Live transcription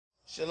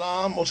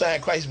Shalom, Most High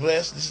in Christ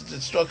bless. This is the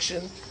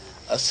destruction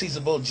of Caesar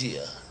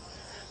Borgia.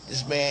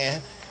 This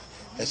man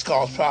has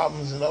caused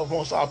problems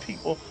amongst our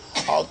people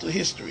all through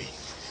history.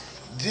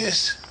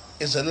 This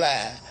is a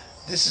lie.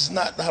 This is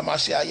not the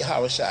Hamashiach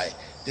Yahawashi.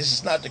 This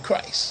is not the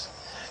Christ.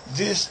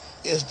 This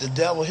is the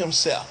devil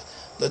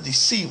himself, the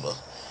deceiver.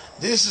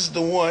 This is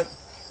the one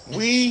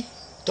we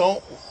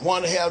don't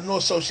want to have no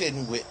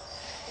association with.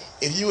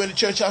 If you're in the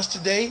church house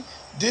today,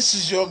 this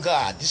is your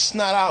God. This is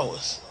not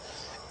ours.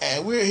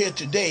 And we're here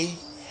today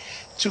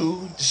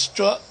to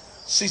destruct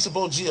Caesar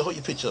Borgia. Hold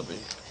your picture up here.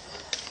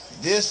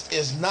 This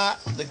is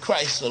not the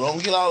Christ, so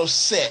don't get all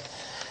upset.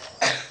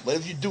 But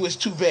if you do, it's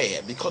too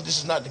bad, because this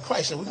is not the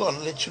Christ, and we're going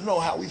to let you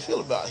know how we feel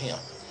about him.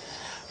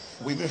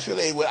 We've been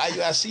affiliated with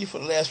IUIC for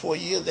the last 4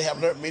 years. They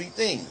have learned many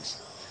things.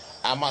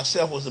 I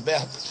myself was a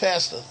Baptist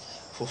pastor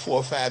for 4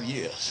 or 5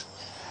 years,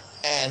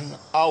 and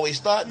I always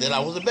thought that I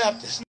was a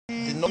Baptist.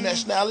 Didn't know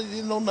nationality,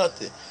 didn't know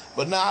nothing.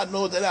 But now I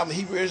know that I'm a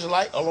Hebrew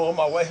Israelite, along with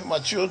my wife and my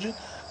children,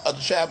 of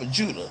the tribe of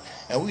Judah.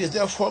 And we are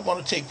therefore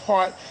going to take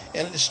part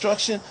in the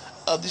destruction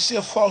of this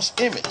here false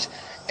image.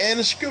 And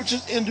the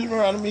scriptures in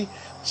Deuteronomy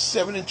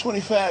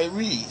 7:25, it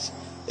reads,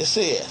 it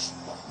says,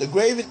 "The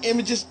graven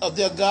images of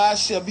their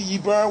gods shall be ye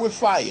burned with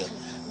fire.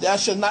 Thou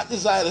shalt not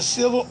desire the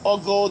silver or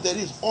gold that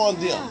is on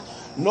them,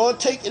 nor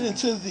take it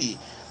into thee,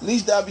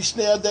 lest thou be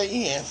snared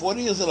therein. For it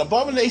is an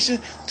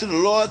abomination to the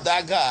Lord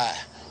thy God."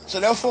 So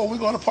therefore, we're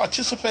going to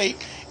participate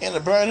in the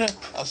burning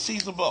of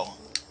Caesar Bo.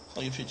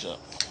 Hold your picture up.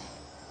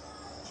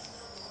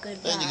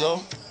 Goodbye. There you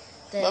go.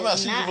 Bye-bye,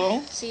 Caesar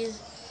Bo.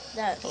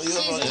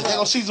 There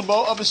goes Caesar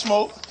Bo, up in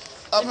smoke,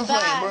 up in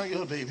flame. Burn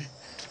your baby.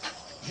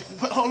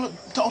 Hold on,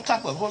 don't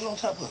top up. Hold on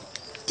top up.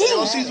 There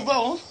goes Caesar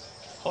Bo.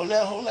 Hold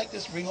that, hold like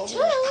this. Hold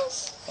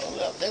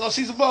it up. There goes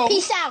Caesar Bo.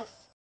 Peace out.